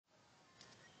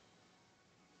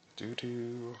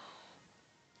Doo-doo.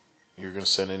 You're gonna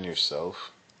send in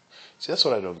yourself? See, that's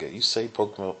what I don't get. You say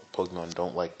Pokemon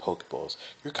don't like Pokeballs.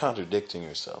 You're contradicting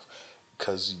yourself.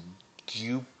 Because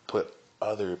you put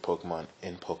other Pokemon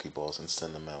in Pokeballs and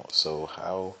send them out. So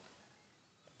how...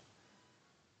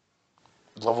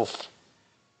 Level...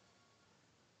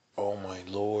 Oh my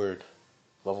lord.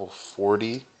 Level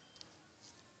 40?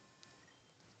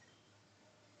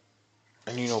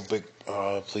 And you know, big...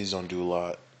 please don't do a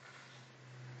lot.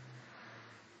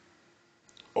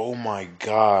 Oh my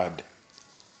god.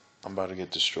 I'm about to get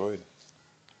destroyed.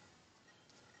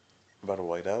 I'm about to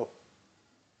white out.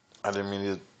 I didn't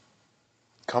mean to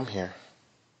come here.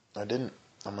 I didn't.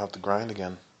 I'm gonna have to grind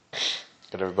again.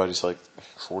 But everybody's like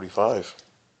 45.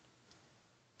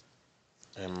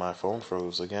 And my phone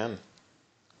froze again.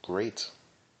 Great.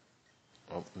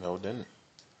 Oh, no, it didn't.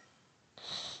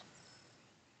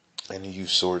 And you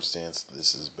use swords dance.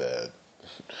 This is bad.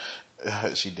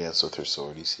 She danced with her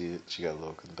sword. You see it? She got a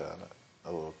little katana.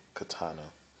 A little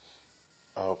katana.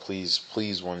 Oh, please,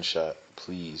 please, one shot.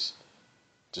 Please.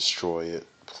 Destroy it.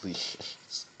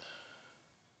 Please.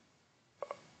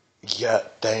 Yeah,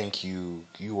 thank you.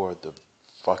 You are the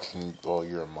fucking... Oh,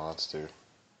 you're a monster.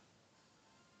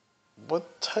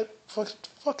 What type of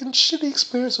fucking shitty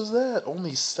experience was that?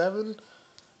 Only 7?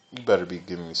 You better be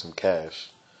giving me some cash.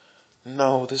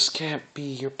 No, this can't be.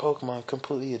 Your Pokemon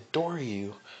completely adore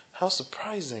you. How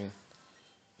surprising.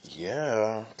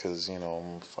 Yeah, cause you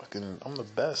know, I'm the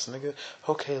best, nigga.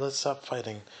 Okay, let's stop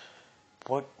fighting.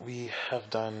 What we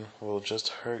have done will just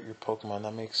hurt your Pokemon.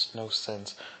 That makes no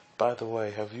sense. By the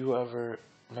way, have you ever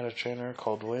met a trainer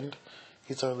called Wind?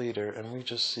 He's our leader, and we're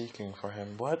just seeking for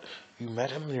him. What? You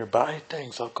met him nearby?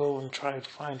 Thanks, I'll go and try to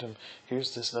find him.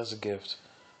 Here's this as a gift.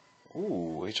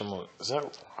 Ooh, HMO. Is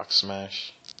that Rock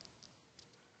Smash?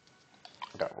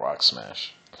 I got Rock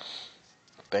Smash.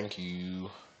 Thank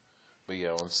you. But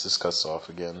yeah, once this cuts off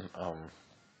again,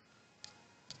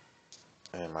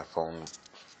 and my phone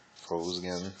froze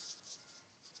again.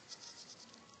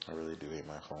 I really do hate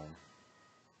my phone.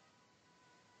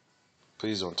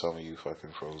 Please don't tell me you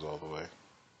fucking froze all the way.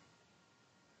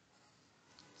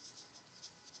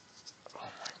 Oh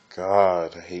my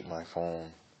god, I hate my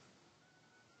phone.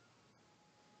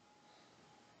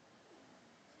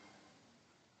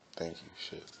 Thank you,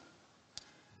 shit.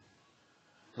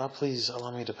 Now please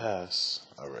allow me to pass.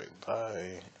 Alright,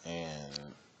 bye.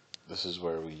 And this is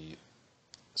where we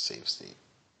save state.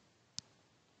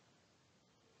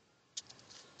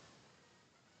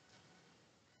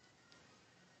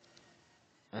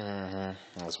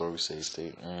 That's where we save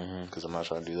state. Because I'm not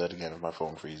trying to do that again if my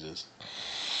phone freezes.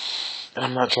 And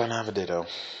I'm not trying to have a ditto.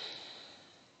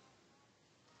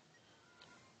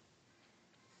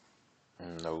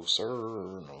 No, sir.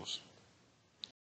 No, sir.